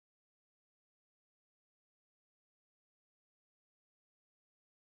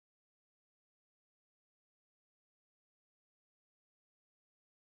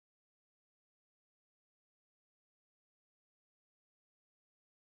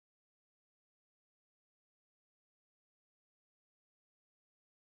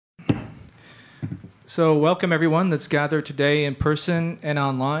So welcome everyone that's gathered today in person and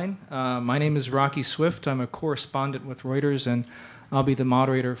online. My name is Rocky Swift. I'm a correspondent with Reuters, and I'll be the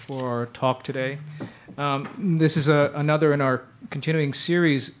moderator for our talk today. This is another in our continuing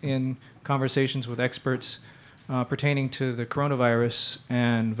series in conversations with experts pertaining to the coronavirus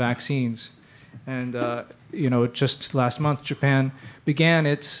and vaccines. And just last month, Japan began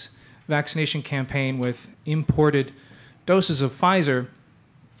its vaccination campaign with imported doses of Pfizer,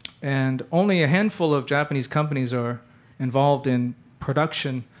 and only a handful of Japanese companies are involved in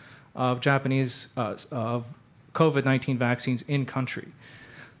production of of COVID-19 vaccines in country.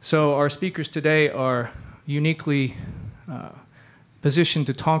 So our speakers today are uniquely positioned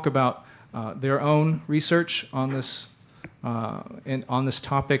to talk about their own research on this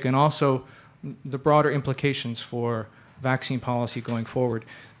topic, and also the broader implications for vaccine policy going forward.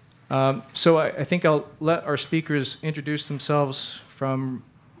 So I think I'll let our speakers introduce themselves from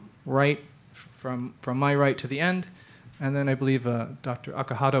my right to the end, and then I believe Dr.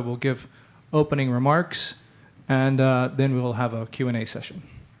 Akahata will give opening remarks, and then we will have a Q&A session.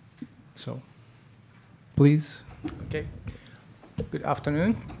 So, please. Okay. Good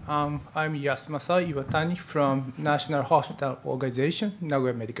afternoon. I'm Yasumasa Iwatani from National Hospital Organization,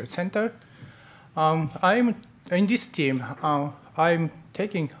 Nagoya Medical Center. I'm in this team. I'm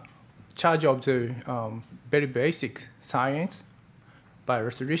taking charge of the very basic science,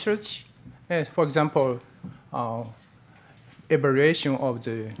 virus research, and for example, evaluation of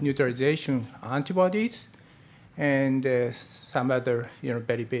the neutralization antibodies, and some other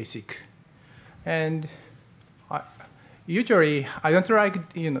very basic. And usually I don't like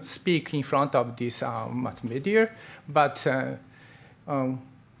speak in front of this mass media, but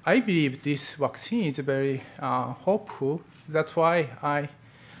I believe this vaccine is very hopeful. That's why I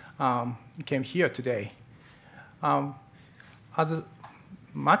came here today. As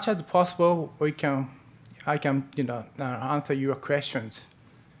much as possible, I can answer your questions.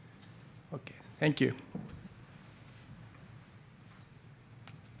 Okay, thank you.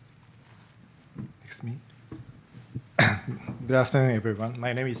 It's me. Good afternoon, everyone.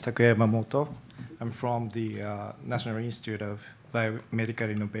 My name is Takuya Yamamoto. I'm from the National Institute of Biomedical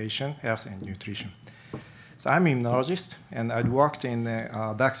Innovation, Health and Nutrition. So I'm an immunologist, and I'd worked in the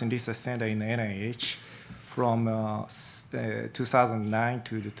Vaccine Research Center in the NIH from 2009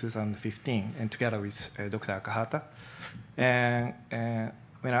 to 2015, and together with Dr. Akahata. And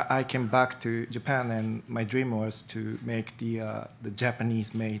when I came back to Japan, and my dream was to make the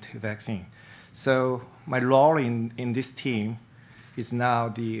Japanese-made vaccine. So my role in this team is now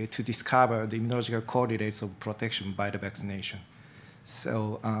to discover the immunological correlates of protection by the vaccination.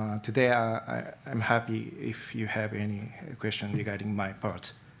 So today I'm happy if you have any question regarding my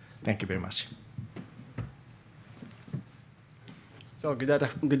part. Thank you very much. So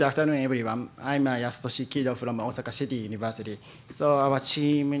good afternoon, everyone. I'm Yasutoshi Kido from Osaka University. So our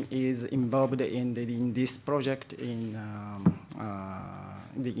team is involved in this project in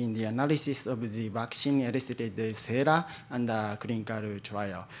the analysis of the vaccine-elicited sera and clinical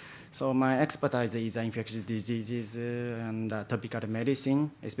trial. So my expertise is infectious diseases and topical medicine,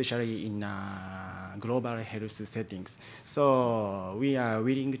 especially in global health settings. So we are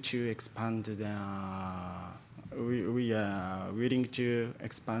willing to expand the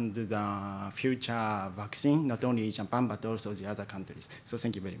future vaccine, not only in Japan, but also the other countries. So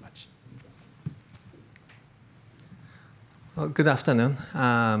thank you very much. Well, good afternoon.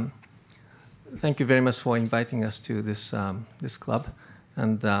 Thank you very much for inviting us to this club,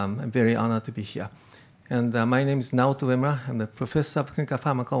 and I'm very honored to be here. And my name is Naoto Uemura. I'm the professor of clinical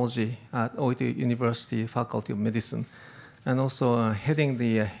pharmacology at Oita University Faculty of Medicine, and also heading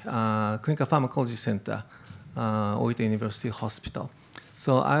the clinical pharmacology center, Oita University Hospital.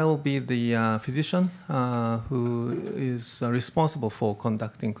 So I will be the physician who is responsible for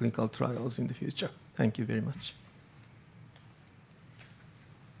conducting clinical trials in the future. Thank you very much.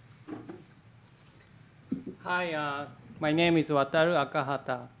 Hi, my name is Wataru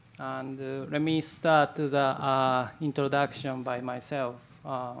Akahata, and let me start the introduction by myself.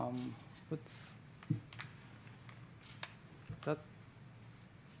 What's that?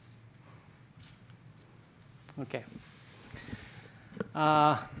 Okay.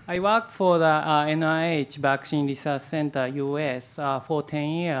 I worked for the NIH Vaccine Research Center, US, for 10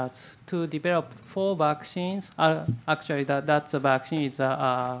 years to develop 4 vaccines. Actually, that's the vaccine is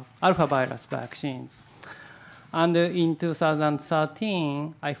alpha virus vaccines. And in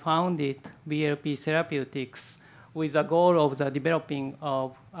 2013, I founded VLP Therapeutics with the goal of the developing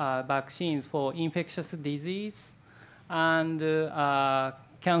of vaccines for infectious disease and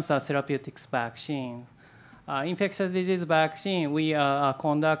cancer therapeutics vaccine. infectious disease vaccine, we are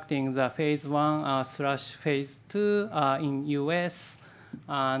conducting the phase 1/phase 2 in US,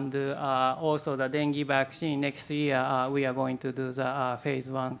 and also the dengue vaccine next year. We are going to do the phase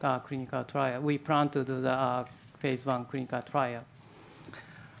 1 clinical trial. We plan to do the phase 1 clinical trial.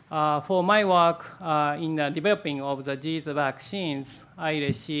 For my work in developing of these vaccines, I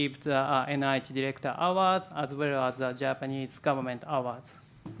received the NIH Director Awards as well as the Japanese government awards.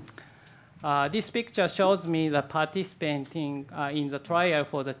 This picture shows me the participating in the trial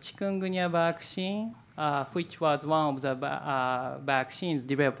for the chikungunya vaccine, which was one of the vaccines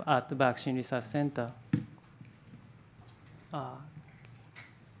developed at the Vaccine Research Center.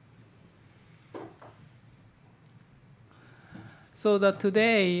 So that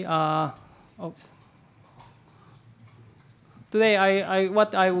today,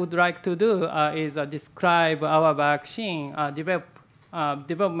 what I would like to do is describe our vaccine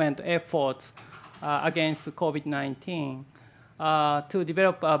development efforts against COVID-19. To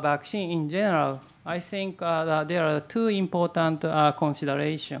develop a vaccine in general, I think that there are two important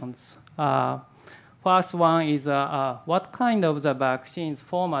considerations. First one is what kind of the vaccines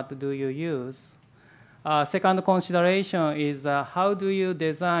format do you use? Second consideration is how do you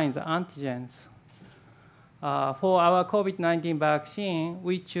design the antigens? For our COVID-19 vaccine,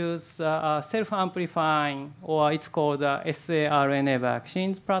 we choose self-amplifying, or it's called the saRNA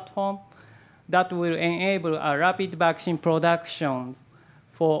vaccines platform, that will enable a rapid vaccine production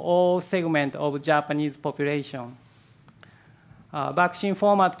for all segments of Japanese population. Vaccine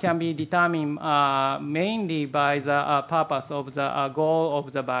format can be determined mainly by the purpose of the goal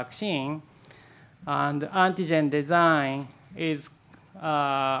of the vaccine, and antigen design is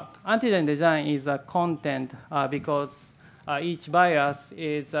a content because each virus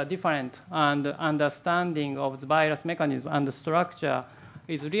is different, and understanding of the virus mechanism and the structure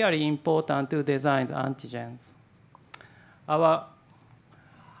is really important to design the antigens. Our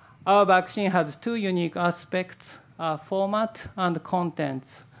vaccine has two unique aspects, format and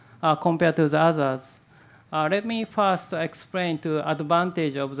contents, compared to the others. Let me first explain the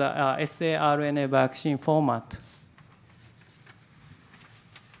advantage of the saRNA vaccine format.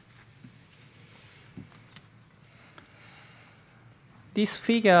 These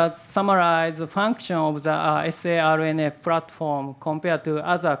figures summarize the function of the saRNA platform compared to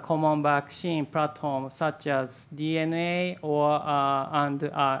other common vaccine platforms such as DNA and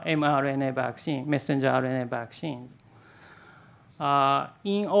mRNA vaccine, messenger RNA vaccines.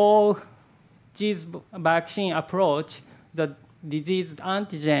 In all these vaccine approach, the disease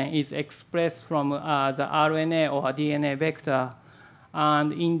antigen is expressed from the RNA or DNA vector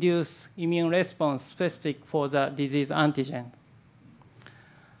and induce immune response specific for the disease antigen.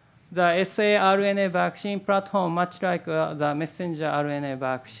 The saRNA vaccine platform, much like the messenger RNA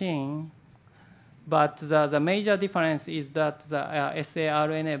vaccine, but the major difference is that the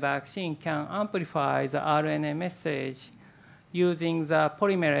saRNA vaccine can amplify the RNA message using the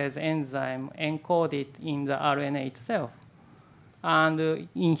polymerase enzyme encoded in the RNA itself. And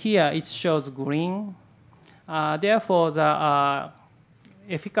in here, it shows green. Therefore, the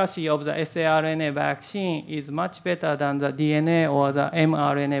efficacy of the saRNA vaccine is much better than the DNA or the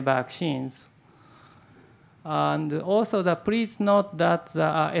mRNA vaccines. And also, please note that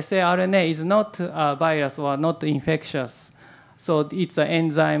the saRNA is not a virus or not infectious. So it's an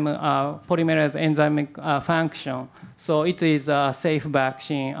enzyme, polymerase enzyme function. So it is a safe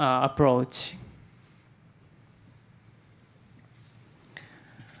vaccine approach.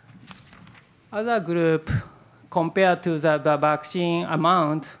 Other group, compared to the vaccine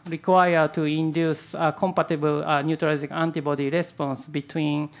amount required to induce a compatible neutralizing antibody response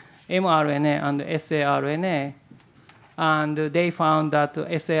between mRNA and saRNA. And they found that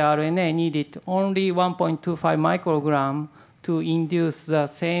saRNA needed only 1.25 microgram to induce the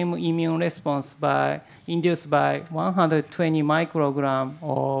same immune response induced by 120 microgram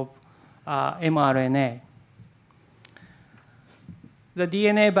of mRNA. The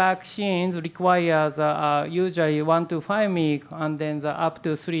DNA vaccines require usually 1 to 5 mg and then up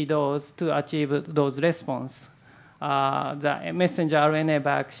to 3 doses to achieve those response. The messenger RNA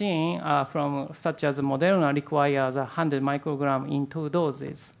vaccine such as Moderna requires 100 microgram in 2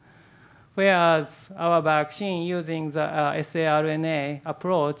 doses. Whereas our vaccine using the saRNA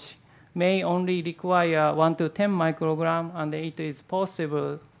approach may only require 1 to 10 microgram, and it is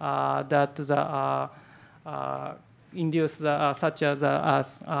possible that the induce such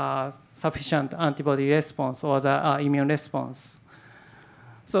as sufficient antibody response or the immune response.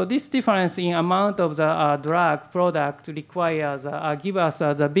 So this difference in amount of the drug product requires give us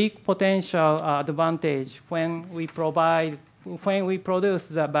the big potential advantage when we produce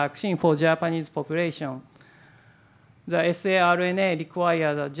the vaccine for Japanese population. the saRNA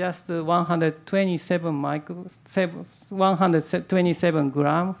required just 127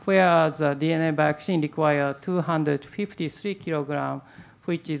 grams, whereas the DNA vaccine required 253 kilograms,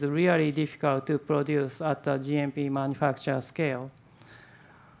 which is really difficult to produce at the GMP manufacturer scale.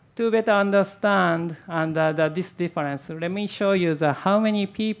 To better understand this difference, let me show you how many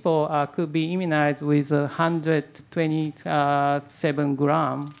people could be immunized with 127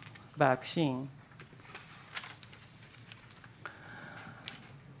 gram vaccine.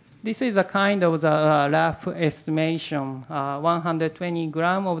 This is a kind of the rough estimation. 120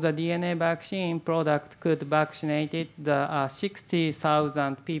 grams of the DNA vaccine product could vaccinate the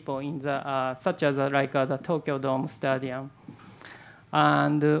 60,000 people in the such as like the Tokyo Dome Stadium,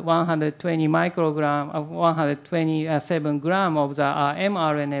 and 127 grams of the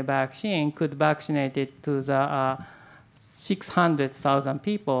mRNA vaccine could vaccinate to the 600,000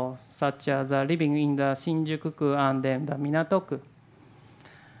 people, such as living in the Shinjuku and then the Minatoku.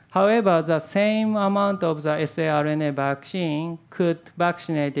 However, the same amount of the saRNA vaccine could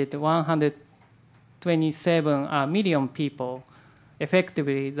vaccinate 127 million people,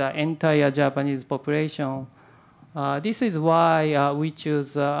 effectively the entire Japanese population. This is why we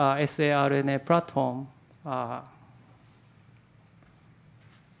choose saRNA platform.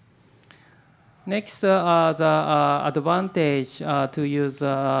 Next, the advantage to use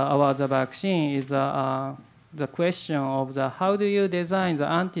our vaccine is the question of how do you design the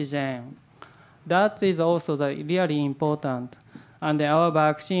antigen. That is also really important. And our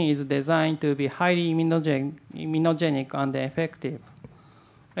vaccine is designed to be highly immunogenic and effective.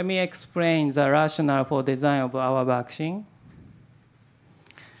 Let me explain the rationale for design of our vaccine.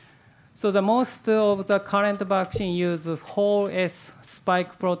 So the most of the current vaccine use whole S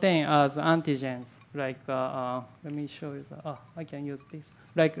spike protein as antigens. Like let me show you. I can use this.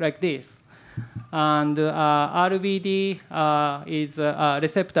 Like this. And RBD is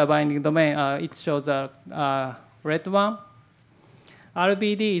receptor binding domain. It shows a red one.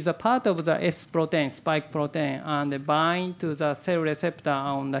 RBD is a part of the S protein, spike protein, and bind to the cell receptor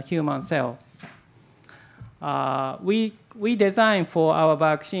on the human cell. We designed for our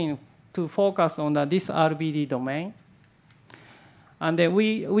vaccine to focus on this RBD domain. And then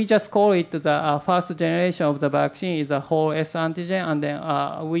we just call it the first generation of the vaccine is a whole S antigen, and then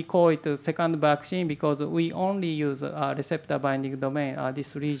we call it the second vaccine because we only use receptor binding domain,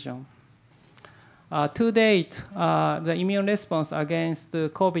 this region. To date, the immune response against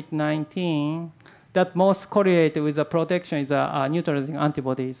COVID-19 that most correlated with the protection is neutralizing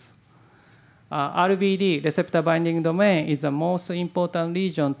antibodies. RBD, receptor binding domain, is the most important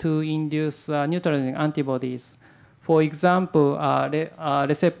region to induce neutralizing antibodies. For example,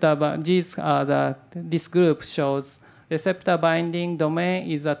 this group shows receptor binding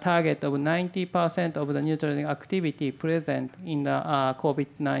domain is a target of 90% of the neutralizing activity present in the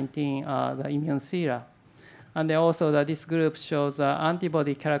COVID-19 the immune sera. And then also this group shows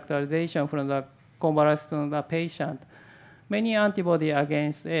antibody characterization from the convalescent patient. Many antibody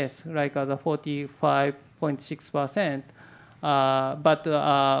against S, like the 45.6%, but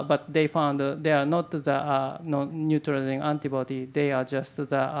they found they are not the neutralizing antibody. They are just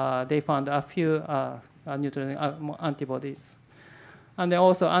they found a few neutralizing antibodies. And then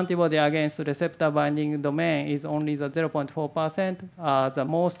also antibody against receptor binding domain is only the 0.4%. The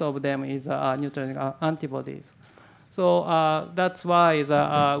most of them is neutralizing antibodies. So that's why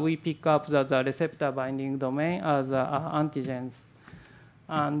we pick up the receptor binding domain as antigens.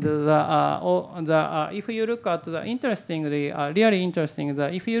 And if you look at interestingly, really interesting,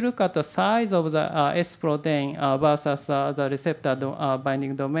 if you look at the size of the S protein versus the receptor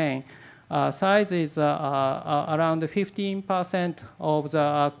binding domain, size is around 15% of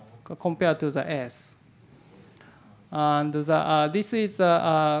the compared to the S. And this is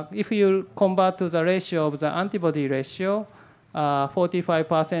if you convert to the ratio of the antibody ratio,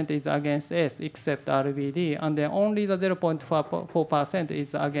 45% is against S except RBD, and then only the 0.4%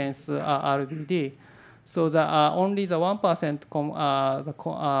 is against RBD. So only the 1%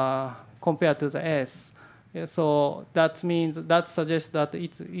 compared to the S. So that means that suggests that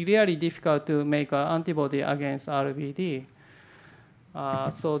it's really difficult to make an antibody against RBD.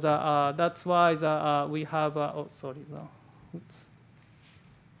 So that's why we have. Oops.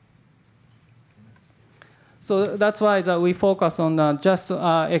 So that's why we focus on just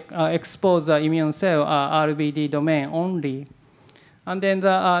expose the immune cell RBD domain only. And then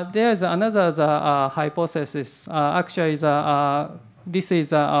there's another hypothesis. Actually, this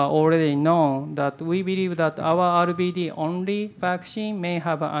is already known that we believe that our RBD only vaccine may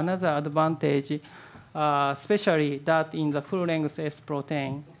have another advantage, especially that in the full-length S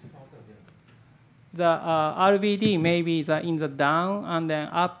protein. the RBD may be in the down and then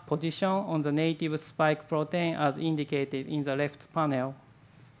up position on the native spike protein as indicated in the left panel.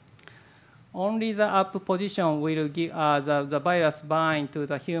 Only the up position will give the virus bind to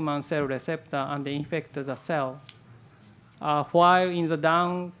the human cell receptor and infect the cell. While in the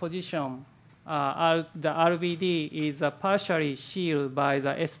down position, the RBD is partially shielded by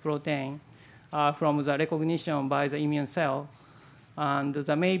the S protein from the recognition by the immune cell, and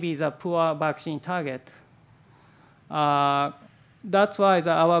that may be the poor vaccine target. That's why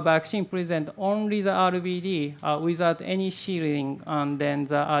our vaccine presents only the RBD without any shielding, and then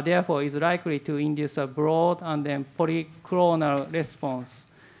therefore is likely to induce a broad and then polyclonal response,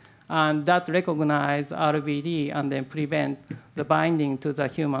 and that recognize RBD and then prevent the binding to the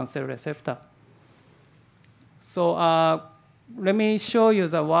human cell receptor. So let me show you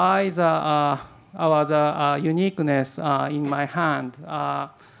why our uniqueness in my hand.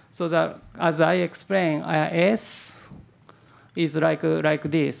 So that, as I explained, S is like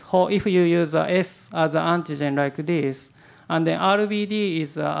this. If you use S as an antigen like this, and then RBD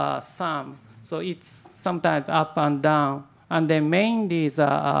is sum, so it's sometimes up and down, and then mainly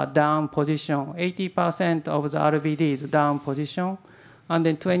the down position. 80% of the RBD is down position, and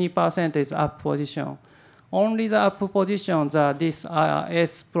then 20% is up position. Only the up position, this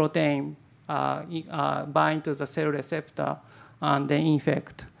S protein bind to the cell receptor and then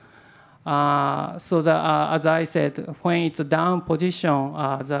infect. So as I said, when it's down position,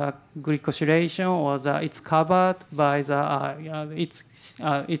 the glycosylation or it's covered by the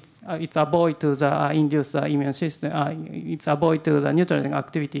it's avoid to the induce the immune system. It's avoid to the neutralizing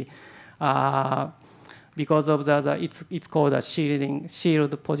activity because of it's called a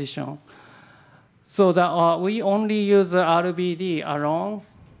shield position. So we only use the RBD alone.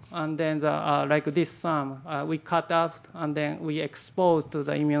 And then like this sum, we cut out and then we expose to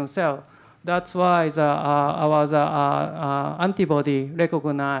the immune cell. That's why our antibody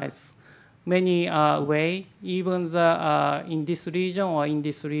recognize many way, even in this region or in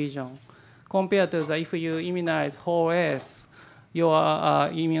this region. Compared to if you immunize whole S, your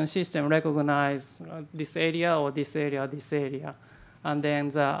immune system recognize this area or this area, this area. And then,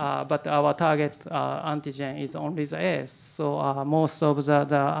 but our target antigen is only the S. So most of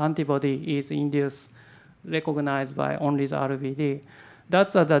the antibody is induced, recognized by only the RBD.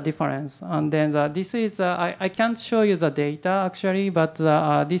 That's the difference. And then this is, I can't show you the data actually, but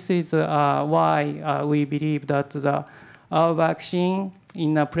this is why we believe that our vaccine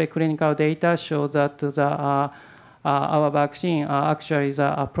in the preclinical data shows that our vaccine actually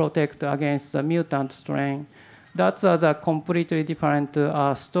protect against the mutant strain. That's a completely different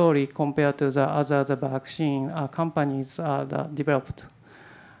story compared to the other vaccine companies that developed.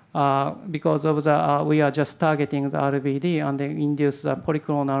 Because of we are just targeting the RBD and then induce the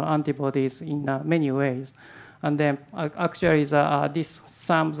polyclonal antibodies in many ways. And then actually this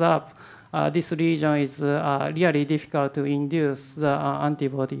sums up, this region is really difficult to induce the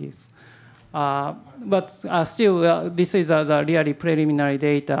antibodies. But still, this is the really preliminary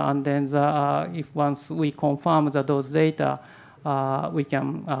data, and then if once we confirm those data, we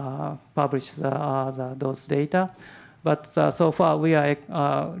can publish those data. But so far, we are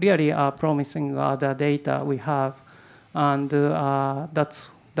really promising the data we have, and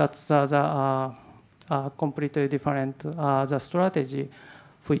that's the completely different the strategy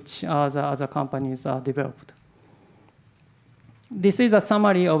which the other companies developed. This is a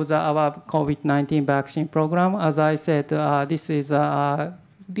summary of our COVID-19 vaccine program. As I said, this is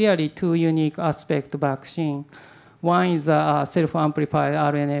really two unique aspects of vaccine. One is a self-amplified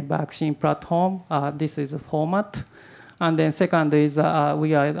RNA vaccine platform. This is a format. And then second is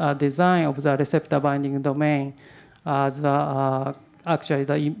we are design of the receptor binding domain. Actually,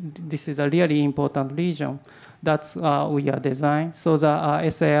 this is a really important region. That's we are designed. So the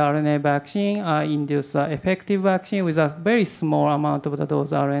saRNA vaccine induce effective vaccine with a very small amount of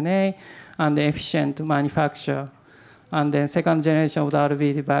those RNA and efficient manufacture. And then second generation of the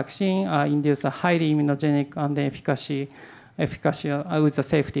RBD vaccine induce a highly immunogenic and efficacy with a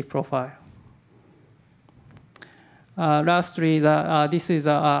safety profile. Lastly, this is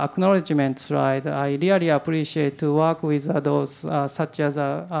an acknowledgement slide. I really appreciate to work with those such as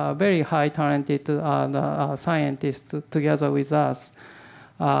very high talented scientists together with us.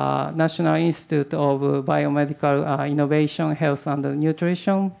 National Institute of Biomedical Innovation, Health and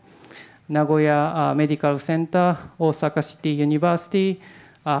Nutrition, Nagoya Medical Center, Osaka City University,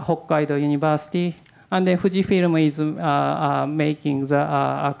 Hokkaido University, and then Fujifilm is making the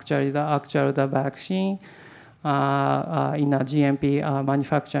actual vaccine. In a GMP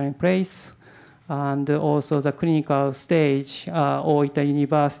manufacturing place, and also the clinical stage, Oita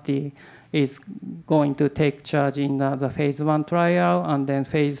University is going to take charge in the phase 1 trial, and then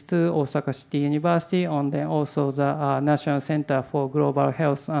phase 2, Osaka City University, and then also the National Center for Global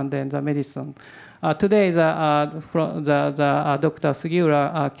Health and then the Medicine. Today, Dr.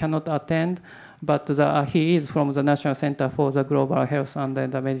 Sugiura cannot attend, but he is from the National Center for the Global Health and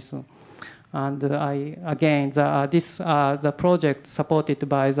then the Medicine. And the project supported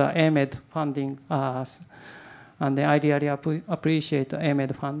by the AMED funding, and I really appreciate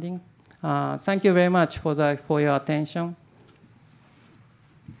AMED funding. Thank you very much for your attention.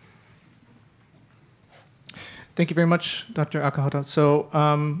 Thank you very much, Dr. Akahata. So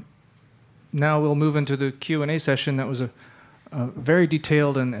now we'll move into the Q&A session. That was a very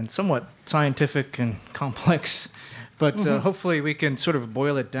detailed and somewhat scientific and complex, but hopefully we can sort of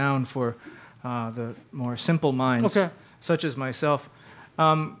boil it down for the more simple minds, such as myself.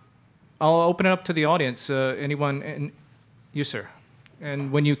 I'll open it up to the audience. Anyone? You, sir.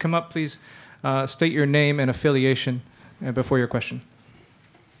 And when you come up, please state your name and affiliation before your question.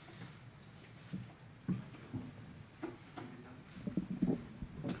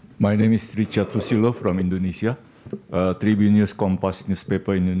 My name is Richard Susilo from Indonesia, Tribun News Kompas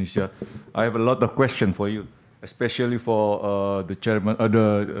newspaper Indonesia. I have a lot of questions for you, especially for the chairman,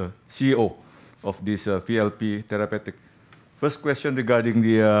 the CEO of this VLP Therapeutics. First question regarding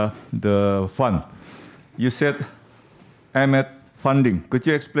the fund. You said AMED funding. Could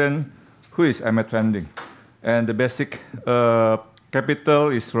you explain who is AMED funding? And the basic capital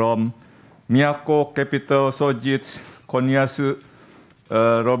is from Miyako Capital, Sojitz, Konyasu,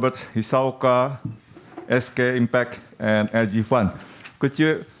 Robert Hisaoka, SK Impact, and LG Fund. Could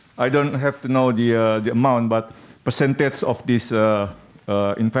you, I don't have to know the amount, but percentage of this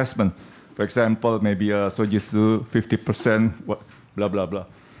investment. For example, maybe Sojitsu 50%, blah, blah, blah.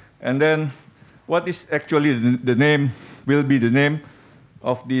 And then what is actually the name, will be the name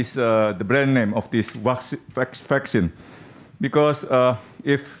of this, the brand name of this vaccine? Because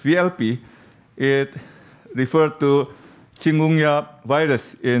if VLP, it referred to chikungunya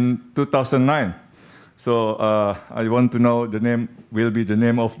virus in 2009. So I want to know the name, will be the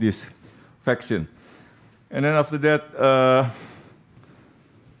name of this vaccine. And then after that,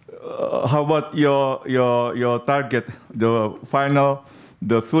 how about your target,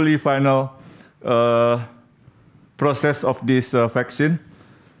 the fully final process of this vaccine?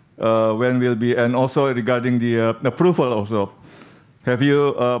 When will be, and also regarding the approval also. Have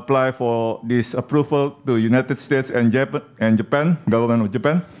you applied for this approval to United States and Japan, government of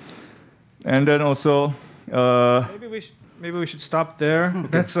Japan? And then also, maybe we should stop there. Okay.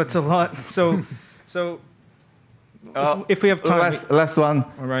 That's a lot. So if we have time. Last one.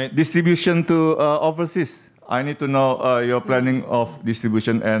 All right. Distribution to overseas. I need to know your planning of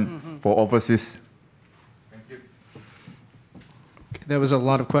distribution and for overseas. Thank you. Okay, that was a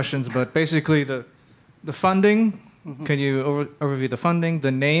lot of questions, but basically the funding. Can you overview the funding,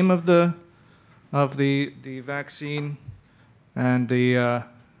 the name of the vaccine, and the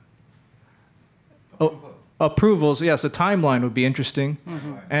approvals? Yes, the timeline would be interesting,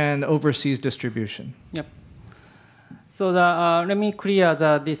 and overseas distribution. Yep. So let me clear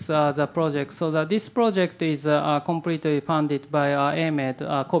this project. So this project is completely funded by AMED.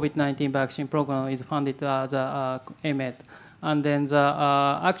 COVID-19 vaccine program is funded the AMED. And then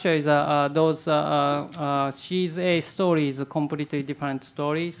actually those Series A story is a completely different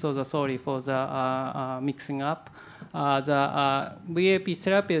story. So sorry for the mixing up. The VAP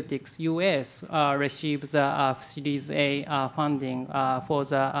Therapeutics US receives the Series A funding for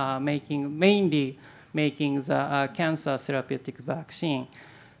the mainly making the cancer therapeutic vaccine.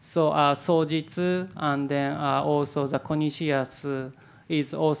 So Sojitsu and then also the Conicius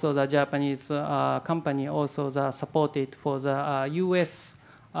is also the Japanese company, also supported for the US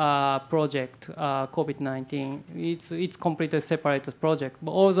project, COVID-19. It's completely separated project.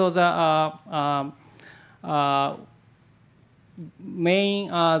 But also the main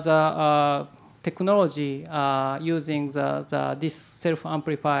technology using this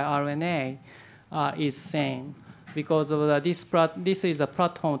self-amplified RNA is same. Because of this is a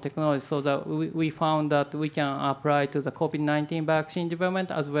platform technology, so that we found that we can apply to the COVID-19 vaccine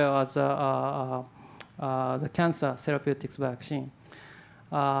development as well as the cancer therapeutics vaccine.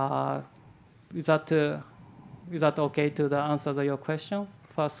 Is that okay to answer your question?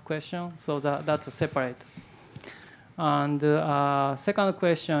 First question, so that's separate. And second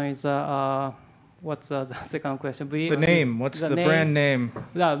question is what's the second question? The name. What's the brand name?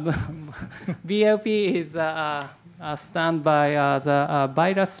 VLP is stand by the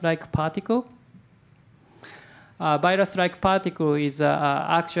virus-like particle. Virus-like particle is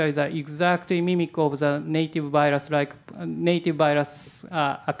actually the exact mimic of the native virus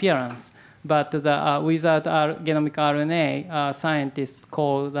appearance. But without genomic RNA, scientists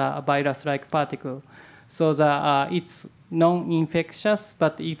call the virus-like particle. So it's non-infectious,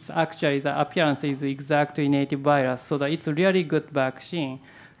 but it's actually the appearance is exactly native virus. So it's a really good vaccine.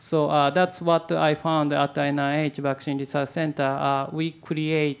 So that's what I found at the NIH Vaccine Research Center. We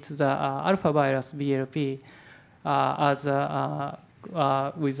create the alpha virus VLP as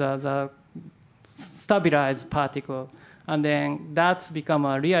with the stabilized particle. And then that's become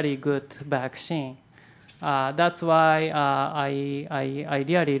a really good vaccine. That's why I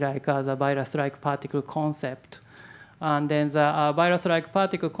really like the virus-like particle concept. And then the virus-like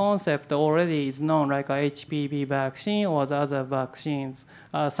particle concept already is known, like a HPV vaccine or the other vaccines.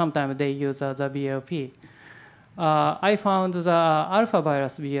 Sometimes they use the VLP. I found the alpha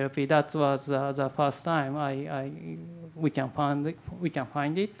virus VLP. That was the first time we can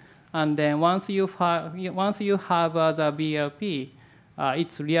find it. And then once you have the VLP,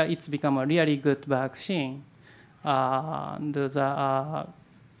 it's become a really good vaccine.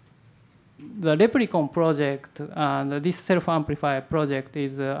 The Replicon project and this self-amplifier project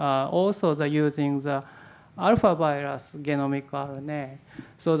is also using the alpha virus genomic RNA.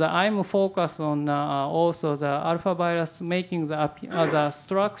 So I'm focused on also the alpha virus making the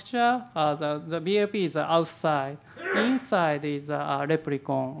structure. The VLP is outside. Inside is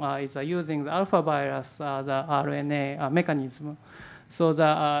Replicon is using the alpha virus the RNA mechanism. So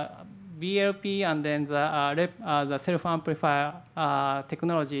the VLP and then the self-amplifier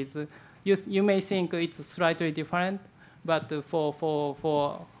technologies. You may think it's slightly different, but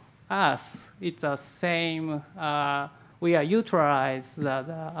for us, it's the same. We are utilize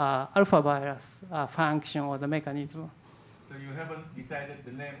the alpha virus function or the mechanism. So you haven't decided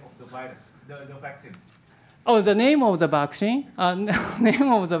the name of the virus, the vaccine? Oh, the name of the vaccine?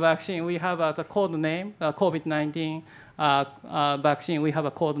 Name of the vaccine, we have the code name, COVID-19 vaccine, we have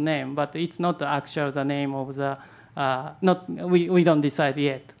a code name, but it's not the actual the name of the, we don't decide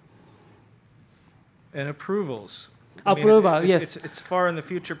yet. And approvals. Approval, yes. It's far in the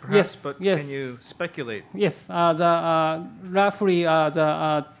future, perhaps, Yes, but yes. can you speculate? Yes, roughly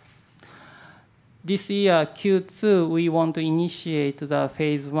this year Q2 we want to initiate the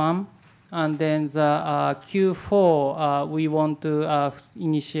phase 1, and then the Q4 we want to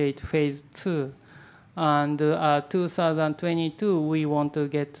initiate phase 2, and 2022 we want to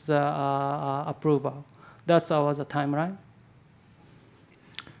get the approval. That's our timeline.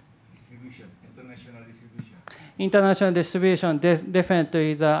 International distribution,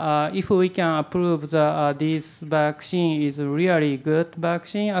 definitely. If we can approve this vaccine is a really good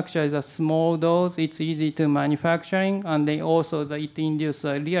vaccine. Actually, the small dose, it's easy to manufacturing, and then also it induces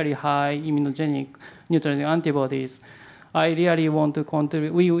really high immunogenic neutralizing antibodies. I really want to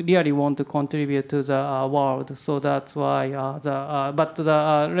contribute. We really want to contribute to the world. So that's why.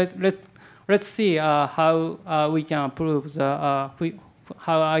 Let's see how we can approve the.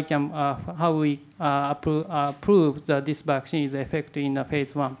 How we prove that this vaccine is effective in the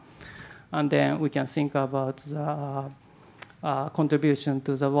phase 1, and then we can think about the contribution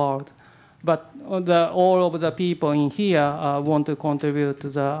to the world. But all of the people in here want to contribute to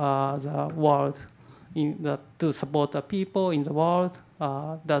the world, to support the people in the world.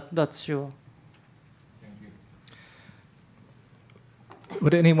 That's sure. Thank you.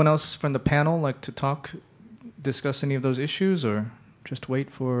 Would anyone else from the panel like to discuss any of those issues, or just wait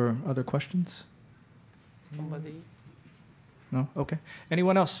for other questions? Somebody? No? Okay.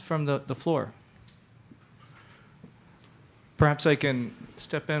 Anyone else from the floor? Perhaps I can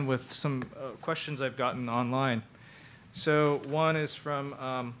step in with some questions I've gotten online. So one is from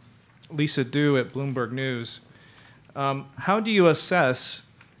Lisa Du at Bloomberg News. How do you assess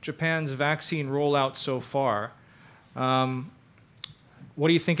Japan's vaccine rollout so far? What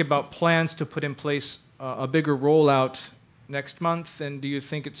do you think about plans to put in place a bigger rollout next month, and do you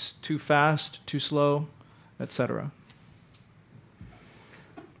think it's too fast, too slow, etc.?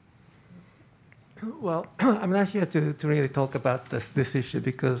 Well, I'm not here to really talk about this issue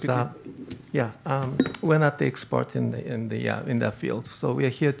because, we're not the expert in that field. So we are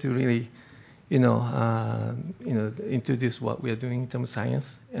here to really, introduce what we are doing in terms of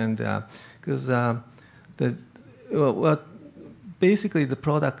science, and because basically the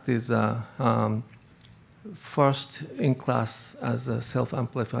product is. First in class as a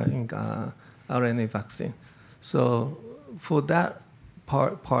self-amplifying RNA vaccine. So for that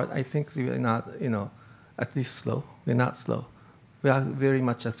part, I think we are not, at least slow. We're not slow. We are very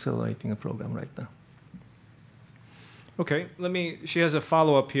much accelerating a program right now. Okay, she has a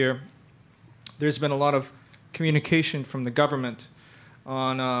follow-up here. There's been a lot of communication from the government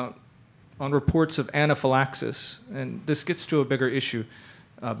on reports of anaphylaxis, and this gets to a bigger issue.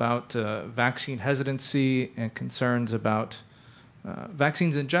 about vaccine hesitancy and concerns about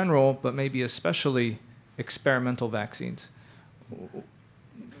vaccines in general, but maybe especially experimental vaccines.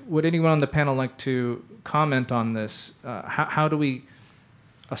 Would anyone on the panel like to comment on this? How do we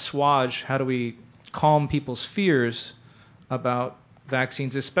assuage, how do we calm people's fears about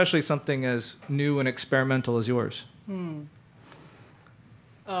vaccines, especially something as new and experimental as yours?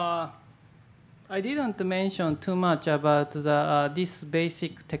 I didn't mention too much about this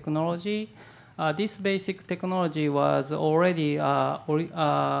basic technology. This basic technology was already founded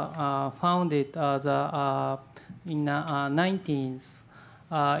in the 90s.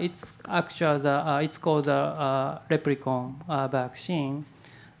 It's actually it's called the replicon vaccine.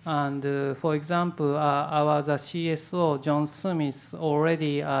 And for example, our CSO John Smith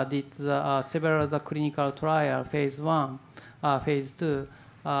already did several clinical trial, phase 1, phase 2.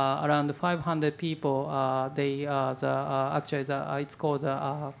 Around 500 people. Actually it's called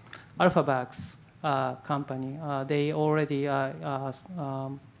AlphaVax company. They already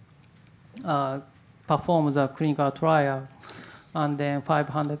performed the clinical trial, and then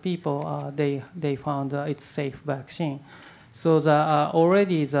 500 people they found it's safe vaccine. So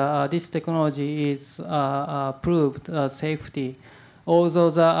already this technology is proved safety.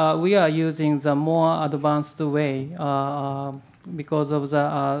 Although we are using the more advanced way. Because of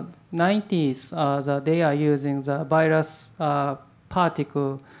the 90s, they are using the virus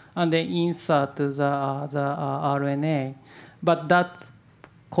particle and they insert the RNA, but that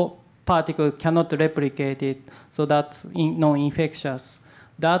particle cannot replicate it, so that's non-infectious.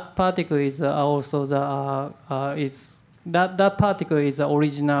 That particle is also that particle is the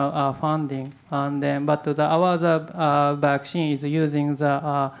original funding, and then but our vaccine is using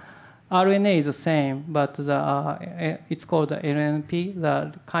the RNA is the same, but it's called the LNP,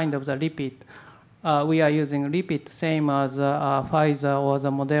 the kind of the lipid. We are using lipid same as Pfizer or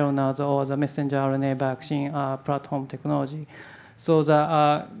the Moderna or the messenger RNA vaccine platform technology. So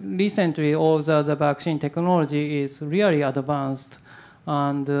recently all the vaccine technology is really advanced,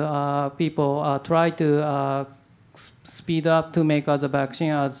 and people try to speed up to make the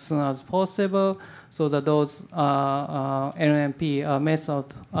vaccine as soon as possible. So that those LNP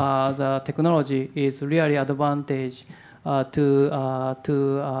method, the technology is really advantage to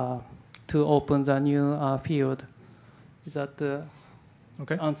open the new field. Is that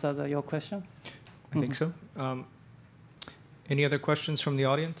okay? Answer your question? I think so. Any other questions from the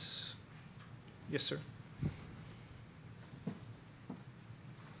audience? Yes, sir.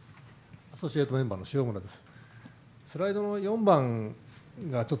 Associate member の塩村です。スライドの4番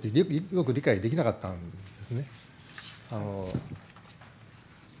がちょっとよく理解できなかったんですね。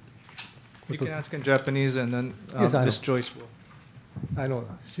You can ask in Japanese, and then Yes, I Ms. know. Joyce will. I know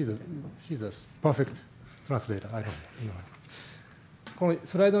she's a perfect translator. I know. この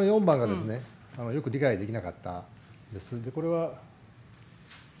スライドの4番がですね、よく理解できなかったです。でこれは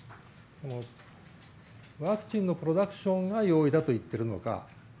このワクチンのプロダクションが容易だと言ってるのか、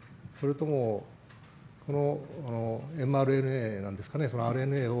それともこのmRNA なんですかね、その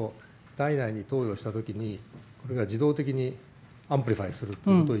RNA を体内に投与したときにこれが自動的にアンプリファイする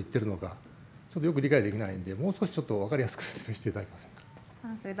ということを言ってるのか、ちょっとよく理解できないんで、もう少しちょっと分かりやすく説明していただけませんか。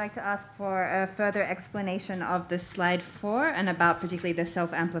So I'd like to ask for a further explanation of the slide 4 and about particularly the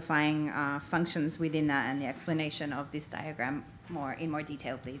self-amplifying functions within that and the explanation of this diagram in more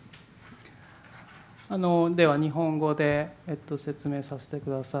detail, please. では日本語で、説明させて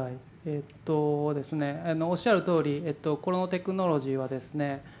ください。ですね、おっしゃる通り、このテクノロジーはです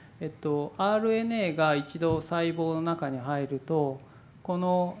ね、RNA が一度細胞の中に入ると、こ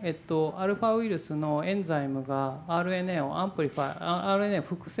の、アルファウイルスのエンザイムが RNA をアンプリファイ、RNA を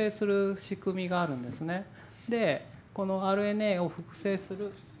複製する仕組みがあるんですね。で、この RNA を複製す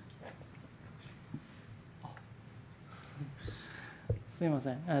る、すみま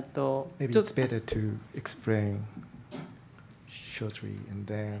せん。Maybe it's better to explain shortly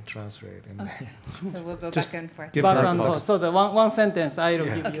and then translate. And Okay. So we'll go back and forth. Give back her a and pause. forth. So the one sentence I will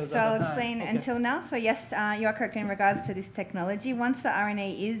give you. Okay, so I'll explain until now. So yes, you are correct in regards to this technology. Once the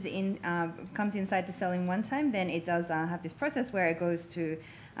RNA is comes inside the cell in one time, then it does have this process where it goes to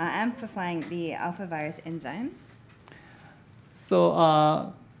amplifying the alpha virus enzymes.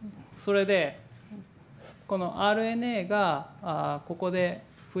 So それでこの RNA がここで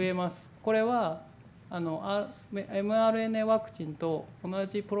増えます。これはmRNA ワクチンと同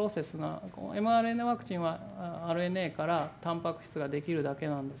じプロセスな mRNA ワクチンは RNA からタンパク質ができるだけ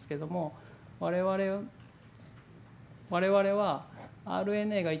なんですけども、我々は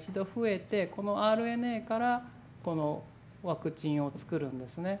RNA が一度増えて、この RNA からこのワクチンを作るんで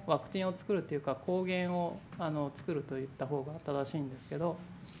すね。ワクチンを作るっていうか抗原を作ると言った方が正しいんですけど。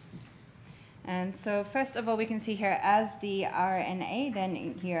And so first of all, we can see here as the RNA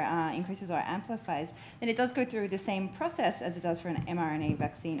then here increases or amplifies, then it does go through the same process as it does for an mRNA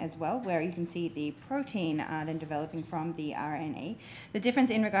vaccine as well, where you can see the protein then developing from the RNA. The difference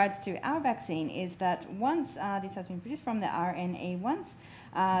in regards to our vaccine is that once this has been produced from the RNA once,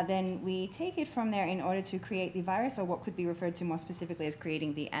 then we take it from there in order to create the virus, or what could be referred to more specifically as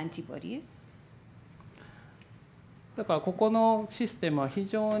creating the antibodies. だからここのシステムは非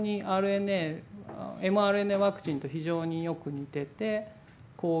常に mRNA ワクチンと非常によく似てて、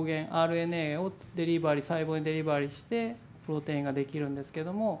抗原 RNA を細胞にデリバリーしてプロテインができるんですけ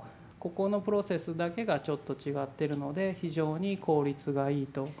ども、ここのプロセスだけがちょっと違っているので非常に効率がいい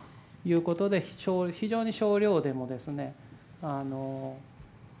ということで、非常に少量でもですね、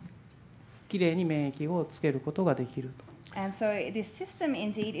きれいに免疫をつけることができると。And so this system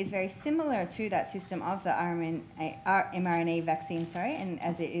indeed is very similar to that system of the mRNA vaccine, and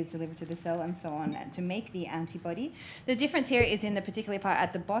as it is delivered to the cell and so on to make the antibody. The difference here is in the particular part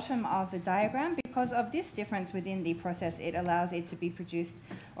at the bottom of the diagram. Because of this difference within the process, it allows it to be produced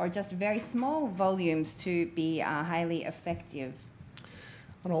or just very small volumes to be highly effective.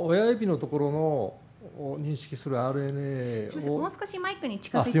 親指のところの認識する RNA をすみません、もう少しマイクに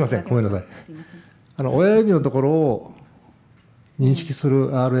近づいてすみません、ごめんなさい。すみません。親指のところを認識す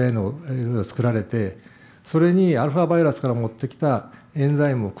る RNA を作られて、それにアルファバイラスから持ってきたエンザ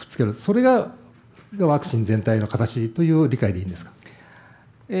イムをくっつける、それがワクチン全体の形という理解でいいんですか？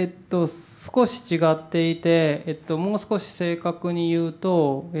少し違っていて、もう少し正確に言う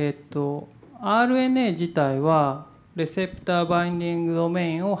と、RNA 自体はレセプターバインディングド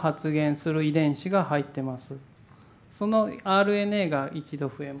メインを発現する遺伝子が入ってます。その RNA が一度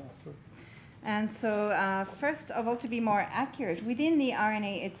増えます。And so, first of all, to be more accurate, within the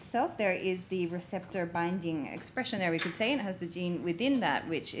RNA itself, there is the receptor binding expression there, we could say, and it has the gene within that,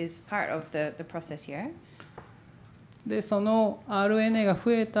 which is part of the process here. で、その RNA が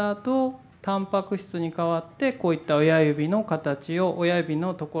増えた後、タンパク質に変わって、こういった親指の形を、親指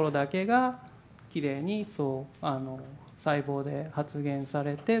のところだけがきれいに細胞で発現さ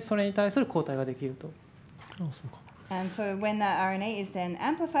れて、それに対する抗体ができると。そうか。And so when that RNA is then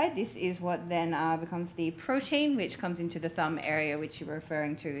amplified, this is what then becomes the protein, which comes into the thumb area, which you were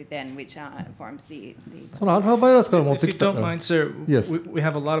referring to then, which forms the... そのアルファバイラスから持っ If て you きた don't mind, sir, Yes. we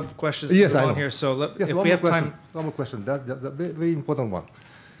have a lot of questions Yes, to I go on know. here, so Yes, if one we more have question. time... One more question. That's a very important one.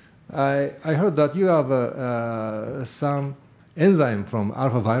 I heard that you have some enzyme from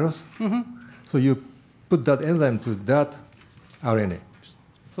alpha virus. So you put that enzyme to that RNA.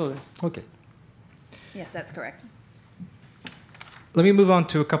 そうです。 Okay. Yes, that's correct. Let me move on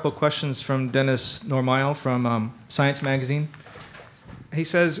to a couple of questions from Dennis Normile from Science Magazine. He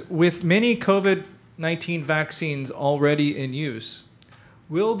says, with many COVID-19 vaccines already in use,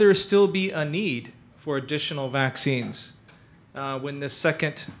 will there still be a need for additional vaccines when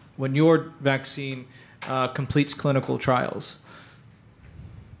your vaccine completes clinical trials?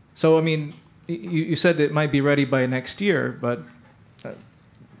 So, I mean, you said it might be ready by next year, but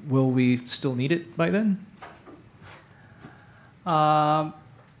will we still need it by then?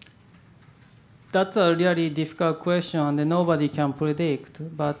 That's a really difficult question, and nobody can predict.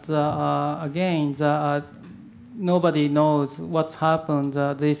 But again, nobody knows what's happened.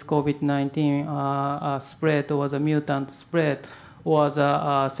 This COVID-19 spread, or the mutant spread, or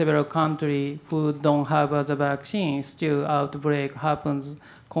several countries who don't have the vaccine, still outbreak happens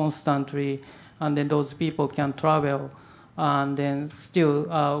constantly, and then those people can travel, and then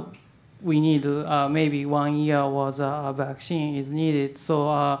still we need maybe 1 year was a vaccine is needed.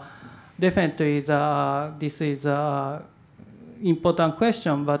 So definitely this is an important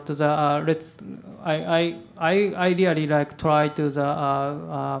question, but I really like try to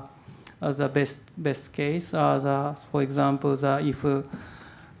the best case. For example,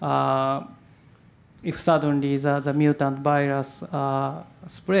 if suddenly the mutant virus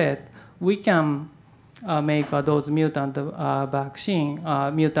spread, we can make those mutant vaccine,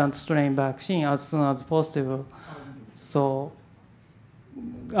 mutant strain vaccine as soon as possible. So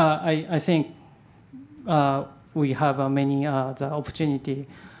I think we have many the opportunity,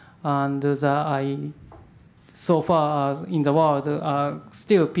 and so far in the world,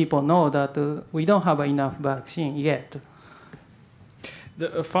 still people know that we don't have enough vaccine yet.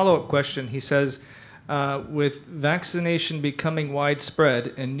 A follow-up question, he says, with vaccination becoming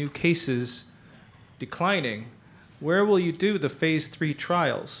widespread and new cases declining, where will you do the phase 3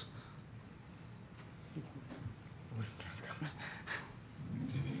 trials?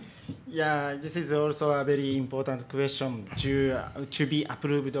 Yeah, this is also a very important question to be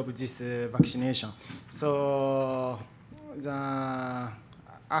approved of this vaccination. So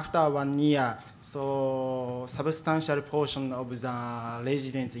after 1 year, so substantial portion of the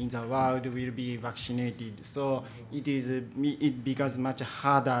residents in the world will be vaccinated. So it becomes much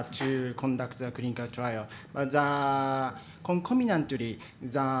harder to conduct the clinical trial. But concomitantly,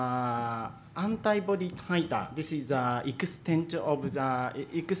 the antibody titer, this is the extent of the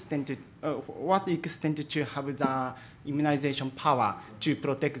what extent to have the immunization power to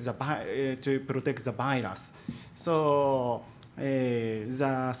protect the virus. So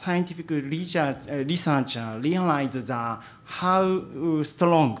the scientific researcher realized how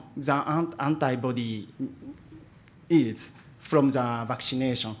strong the antibody is from the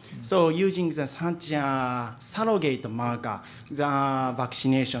vaccination. So using such a surrogate marker, the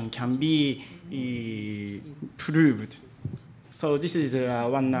vaccination can be proved. So this is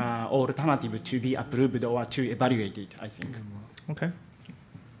one alternative to be approved or to evaluate it, I think. Okay.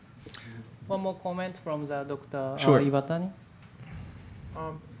 One more comment from the Dr. Sure. Iwatani.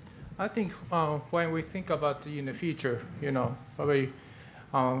 I think when we think about in the future, probably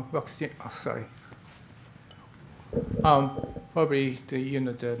vaccine. Probably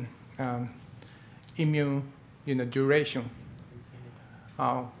the immune duration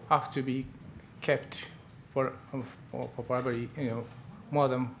have to be kept for probably more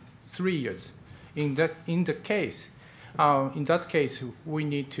than 3 years. In that case, we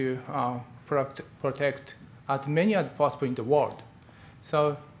need to protect as many as possible in the world.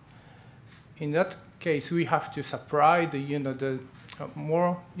 So in that case, we have to supply the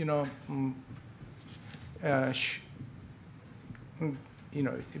more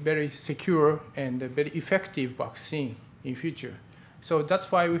very secure and very effective vaccine in future. So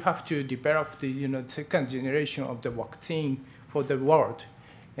that's why we have to develop the second generation of the vaccine for the world,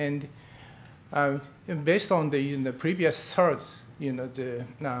 and based on the previous SARS the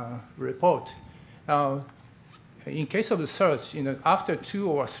report. In case of the SARS, after 2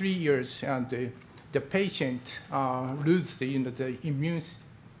 or 3 years, the patient loses the immune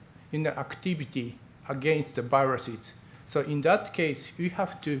activity against the viruses. So in that case, we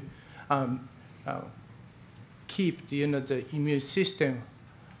have to keep the immune system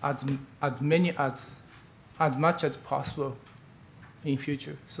as much as possible in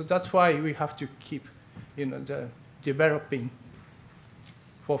future. So that's why we have to keep the developing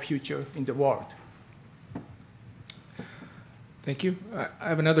for future in the world. Thank you. I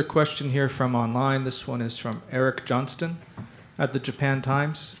have another question here from online. This one is from Eric Johnston at the Japan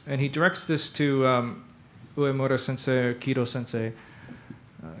Times, and he directs this to Uemura sensei, Kido sensei,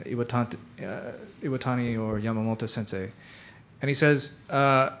 Iwatani or Yamamoto sensei. And he says,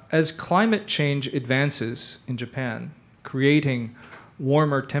 as climate change advances in Japan, creating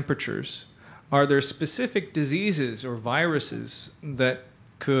warmer temperatures, are there specific diseases or viruses that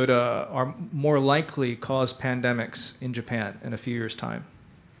are more likely cause pandemics in Japan in a few years' time?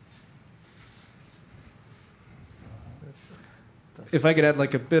 If I could add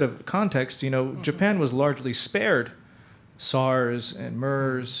like a bit of context, Japan was largely spared SARS and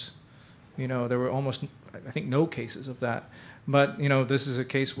MERS. There were almost, I think, no cases of that. But, this is a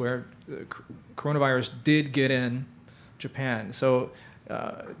case where coronavirus did get in Japan. So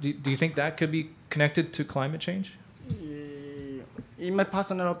do you think that could be connected to climate change? In my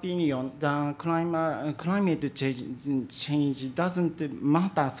personal opinion, the climate change doesn't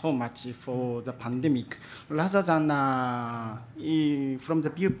matter so much for the pandemic, rather than from the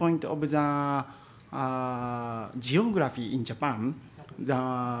viewpoint of the geography in Japan.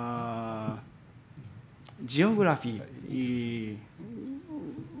 The geography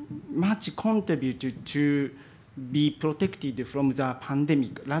much contributed to be protected from the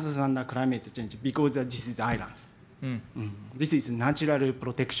pandemic rather than the climate change, because this is islands. This is natural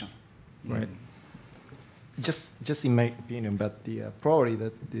protection. Right. Just in my opinion, but probably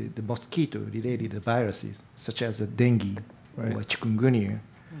that the mosquito-related viruses, such as dengue or chikungunya,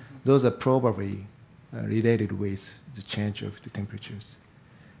 those are probably related with the change of the temperatures,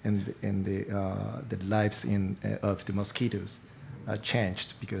 and the lives of the mosquitoes are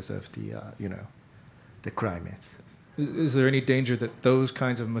changed because of the climate. Is there any danger that those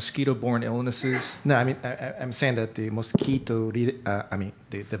kinds of mosquito-borne illnesses? No, I mean, I'm saying that the mosquito,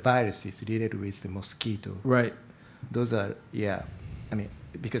 the viruses related with the mosquito. Right. Those are,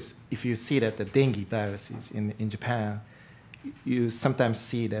 because if you see that the dengue viruses in Japan, you sometimes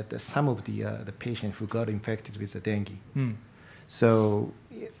see that some of the patients who got infected with the dengue. So,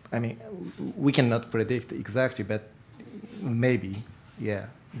 we cannot predict exactly, but maybe,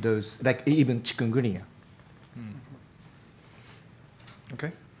 those, like even chikungunya.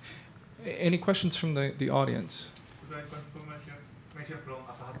 Okay. Any questions from the audience? Could I confirmation from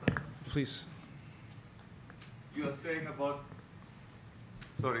Akahata? Please. You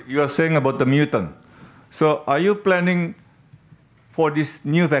are saying about the mutant. So are you planning for this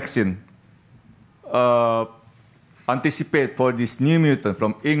new vaccine, anticipate for this new mutant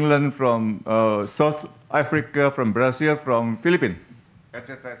from England, from South Africa, from Brazil, from Philippines,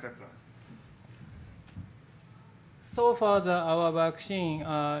 etc., etc.? So far, our vaccine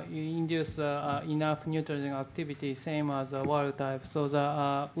induces enough neutralizing activity, same as the wild type.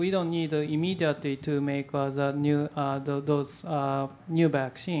 So we don't need immediately to make the new those new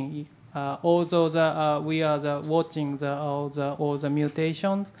vaccine. Although we are watching all the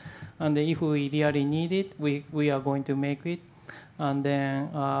mutations, and if we really need it, we are going to make it. And then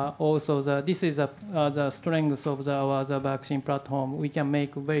also this is the strength of our vaccine platform. We can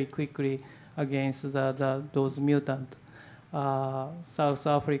make very quickly against those mutants. South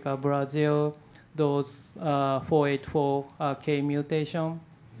Africa, Brazil, those 484K mutation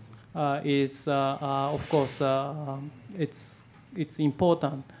is of course it's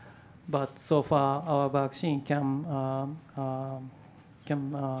important, but so far our vaccine can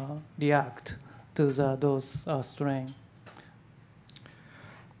react to those strain.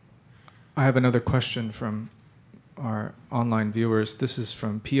 I have another question from our online viewers. This is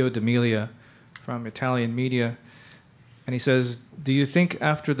from Pio D'Amelia from Italian media. And he says, do you think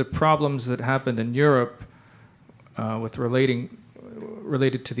after the problems that happened in Europe with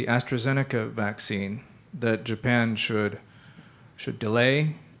related to the AstraZeneca vaccine, that Japan should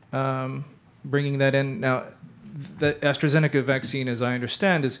delay bringing that in? Now, the AstraZeneca vaccine, as I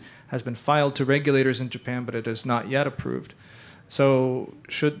understand, has been filed to regulators in Japan, but it is not yet approved. So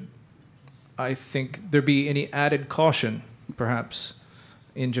should, I think, there be any added caution, perhaps,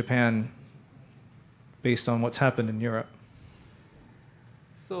 in Japan based on what's happened in Europe?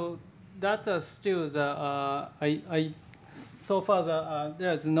 So that still so far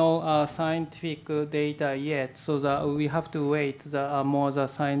there's no scientific data yet. So we have to wait more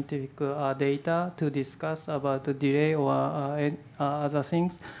scientific data to discuss about the delay or other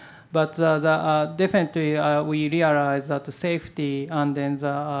things. But definitely we realize that the safety and then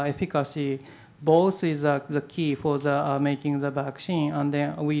the efficacy both is the key for making the vaccine, and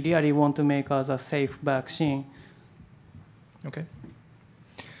then we really want to make a safe vaccine. Okay.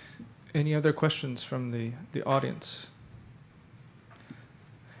 Any other questions from the audience?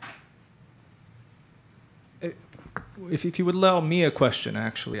 If you would allow me a question,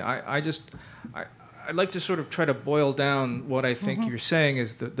 actually, I'd like to sort of try to boil down what I think you're saying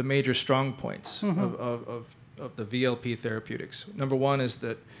is the major strong points of the VLP therapeutics. Number one is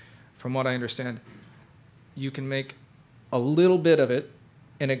that, from what I understand, you can make a little bit of it,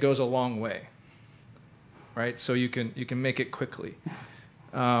 and it goes a long way, right? So you can make it quickly.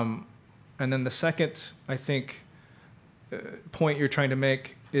 And then the second, I think, point you're trying to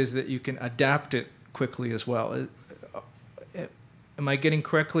make is that you can adapt it quickly as well. Am I getting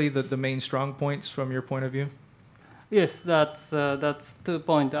correctly the main strong points from your point of view? Yes, that's 2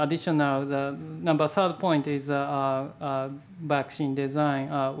 points. Additional, the third point is vaccine design.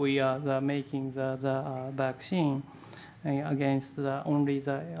 We are making the vaccine against only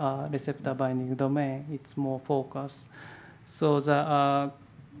the receptor binding domain. It's more focused. So the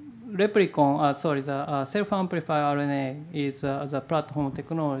the self-amplified RNA is the platform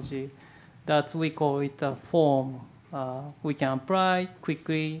technology. That we call it a form. We can apply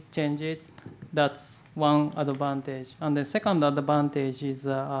quickly, change it. That's one advantage. And the second advantage is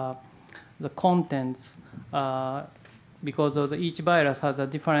the contents. Because of each virus has a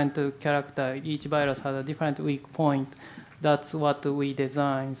different character, each virus has a different weak point. That's what we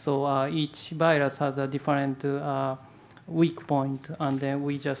design. So each virus has a different weak point, and then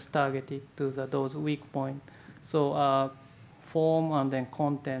we just target it to those weak points. So form and then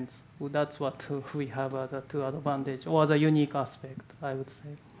contents, that's what we have the two advantage, or the unique aspect, I would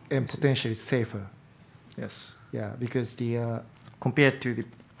say. And potentially safer. Yes. Yeah, because compared to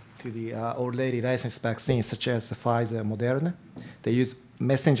the already licensed vaccines such as Pfizer and Moderna, they use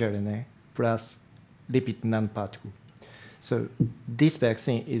messenger RNA plus lipid nanoparticle. So this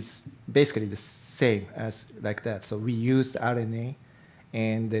vaccine is basically the same as like that. So we use the RNA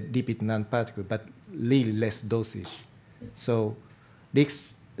and the lipid nanoparticle, but really less dosage. So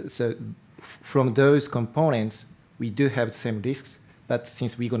from those components, we do have the same risks, but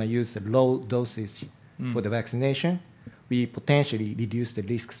since we're going to use the low dosage for the vaccination, we potentially reduce the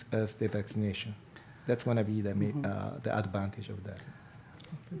risks of the vaccination. That's going to be the advantage of that.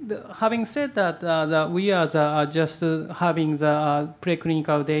 Having said that, we are just having the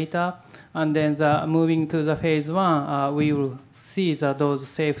preclinical data, and then moving to the phase 1, we will see those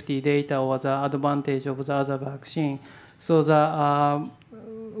safety data or the advantage of the other vaccine. So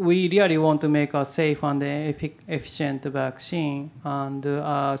we really want to make a safe and efficient vaccine. And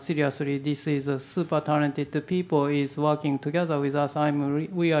seriously, this is a super talented people is working together with us.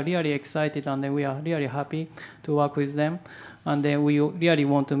 We are really excited, and we are really happy to work with them. And then we really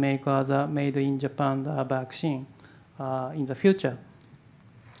want to make the made in Japan vaccine in the future.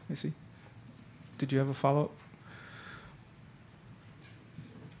 I see. Did you have a follow-up?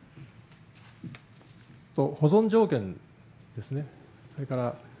 保存条件ですね、それか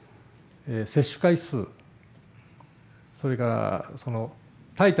ら、接種回数、それからその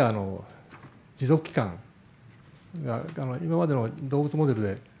タイターの持続期間が今までの動物モデル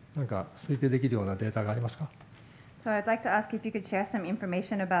で何か推定できるようなデータがありますか？ So I'd like to ask if you could share some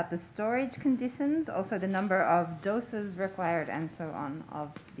information about the storage conditions, also the number of doses required, and so on of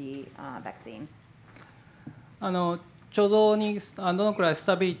the vaccine. 貯蔵にどのくらいス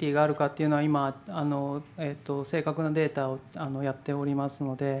タビリティがあるかっていうのは今正確なデータをやっております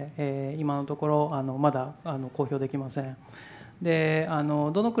ので、今のところまだ公表できません。で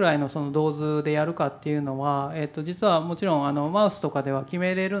どのくらいのそのドーズでやるかっていうのは、実はもちろんマウスとかでは決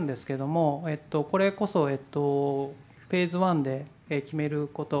めれるんですけども、これこそ、フェーズ1で決める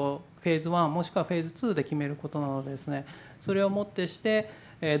こと、フェーズ1もしくはフェーズ2で決めることなのでですね、それをもってして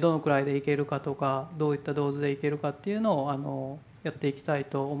どのくらいでいけるかとか、どういったドーズでいけるかっていうのをやっていきたい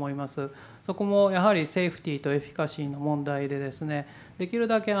と思います。そこもやはりセーフティーとエフィカシーの問題でですね、できる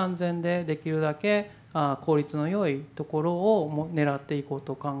だけ安全でできるだけ効率の良いところを狙っていこう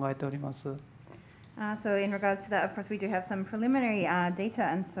と考えております。So in regards to that, of course, we do have some preliminary data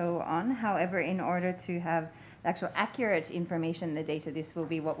and so on. However, in order to have actual accurate information in the data, this will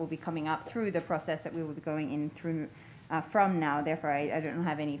be what will be coming up through the process that we will be going in through from now. Therefore, I don't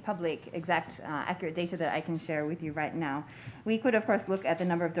have any public exact accurate data that I can share with you right now. We could, of course, look at the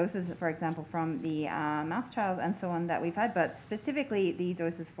number of doses, for example, from the mouse trials and so on that we've had, but specifically the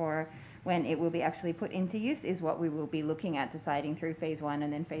doses for when it will be actually put into use is what we will be looking at, deciding through phase 1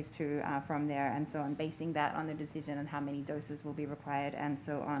 and then phase 2 from there and so on, basing that on the decision on how many doses will be required and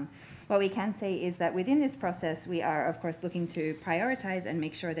so on. What we can say is that within this process, we are, of course, looking to prioritize and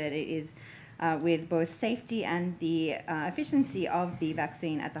make sure that it is with both safety and the efficiency of the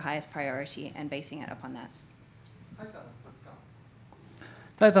vaccine at the highest priority and basing it upon that.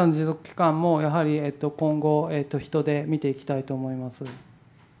 タイタの持続期間もやはり今後人で見ていきたいと思います。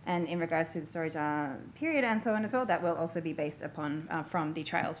And in regards to the storage period and so on as well, that will also be based upon from the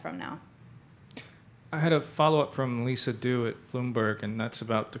trials from now. I had a follow-up from Lisa Dew at Bloomberg, and that's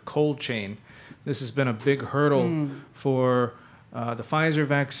about the cold chain. This has been a big hurdle for the Pfizer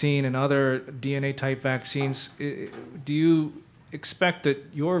vaccine and other DNA-type vaccines. Do you expect that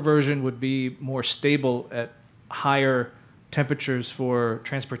your version would be more stable at higher temperatures for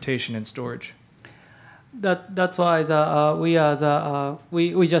transportation and storage? That's why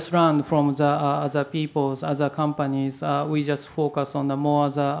we just learned from the other people's, other companies. We just focus on the more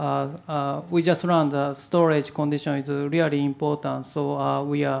we just learned the storage condition is really important. So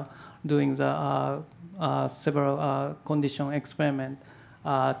we are doing the several condition experiment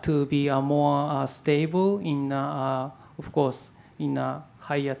to be more stable in, of course, in a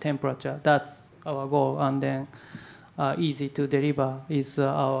higher temperature. That's our goal, and then easy to deliver is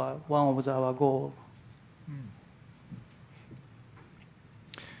one of our goals.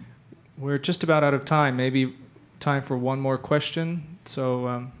 We're just about out of time. Maybe time for one more question.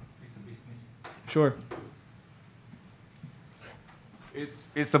 So, sure.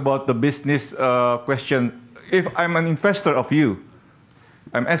 It's about the business question. If I'm an investor of you,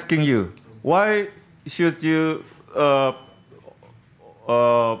 I'm asking you, why should you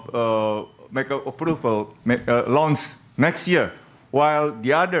make an approval, launch next year, while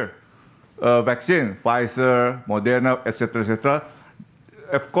the other vaccine, Pfizer, Moderna, etc.,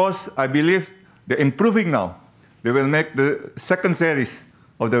 of course, I believe they're improving now. They will make the second series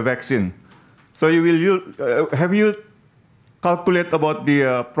of the vaccine. So have you calculate about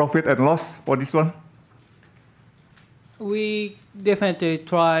the profit and loss for this one? We definitely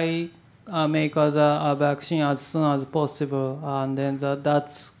try make a vaccine as soon as possible, and then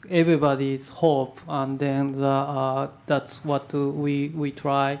that's everybody's hope, and then that's what we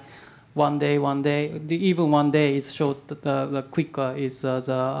try. One day, even one day is short. The quicker is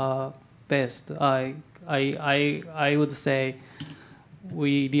the best. I would say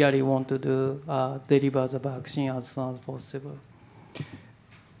we really want to deliver the vaccine as soon as possible.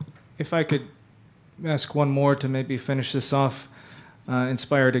 If I could ask one more to maybe finish this off.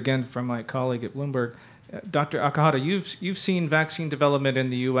 inspired again from my colleague at Bloomberg. Dr. Akahata, you've seen vaccine development in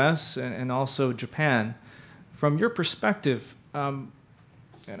the U.S. and also Japan. From your perspective, and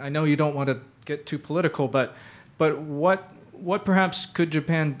I know you don't want to get too political, but what perhaps could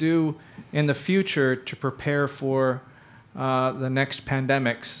Japan do in the future to prepare for the next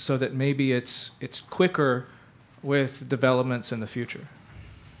pandemics so that maybe it's quicker with developments in the future?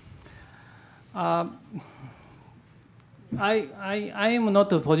 I am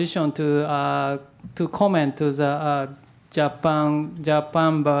not in a position to comment to the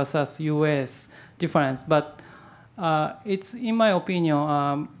Japan versus U.S. difference, but it's in my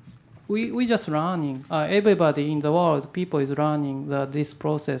opinion we just learning. Everybody in the world, people is learning this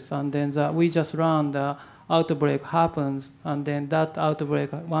process, and then we just learn the outbreak happens, and then that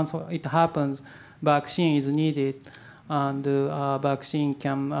outbreak, once it happens, vaccine is needed, and vaccine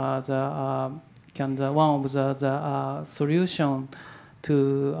can the one of the solution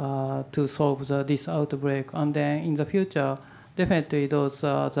to solve this outbreak. And then in the future, definitely those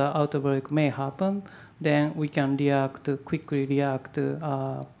the outbreak may happen. Then we can quickly react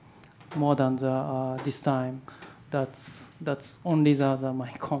more than this time. That's only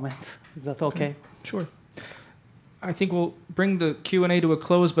my comment. Is that okay? Sure. I think we'll bring the Q&A to a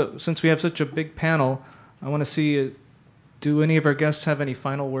close, but since we have such a big panel, I want to see, do any of our guests have any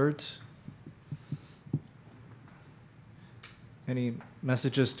final words? Any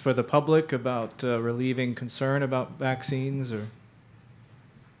messages for the public about relieving concern about vaccines, or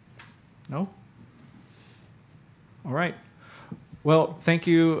no? All right. Well, thank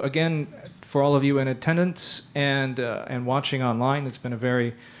you again for all of you in attendance and watching online. It's been a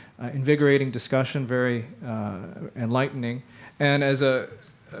very invigorating discussion, very enlightening. And as a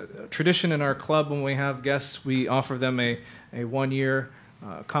tradition in our club, when we have guests, we offer them a 1-year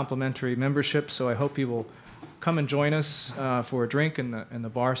complimentary membership. So I hope you will come and join us for a drink in the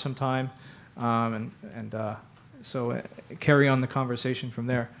bar sometime, so carry on the conversation from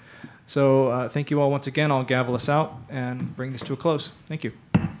there. So thank you all once again. I'll gavel us out and bring this to a close. Thank you.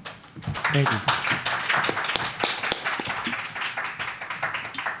 Thank you.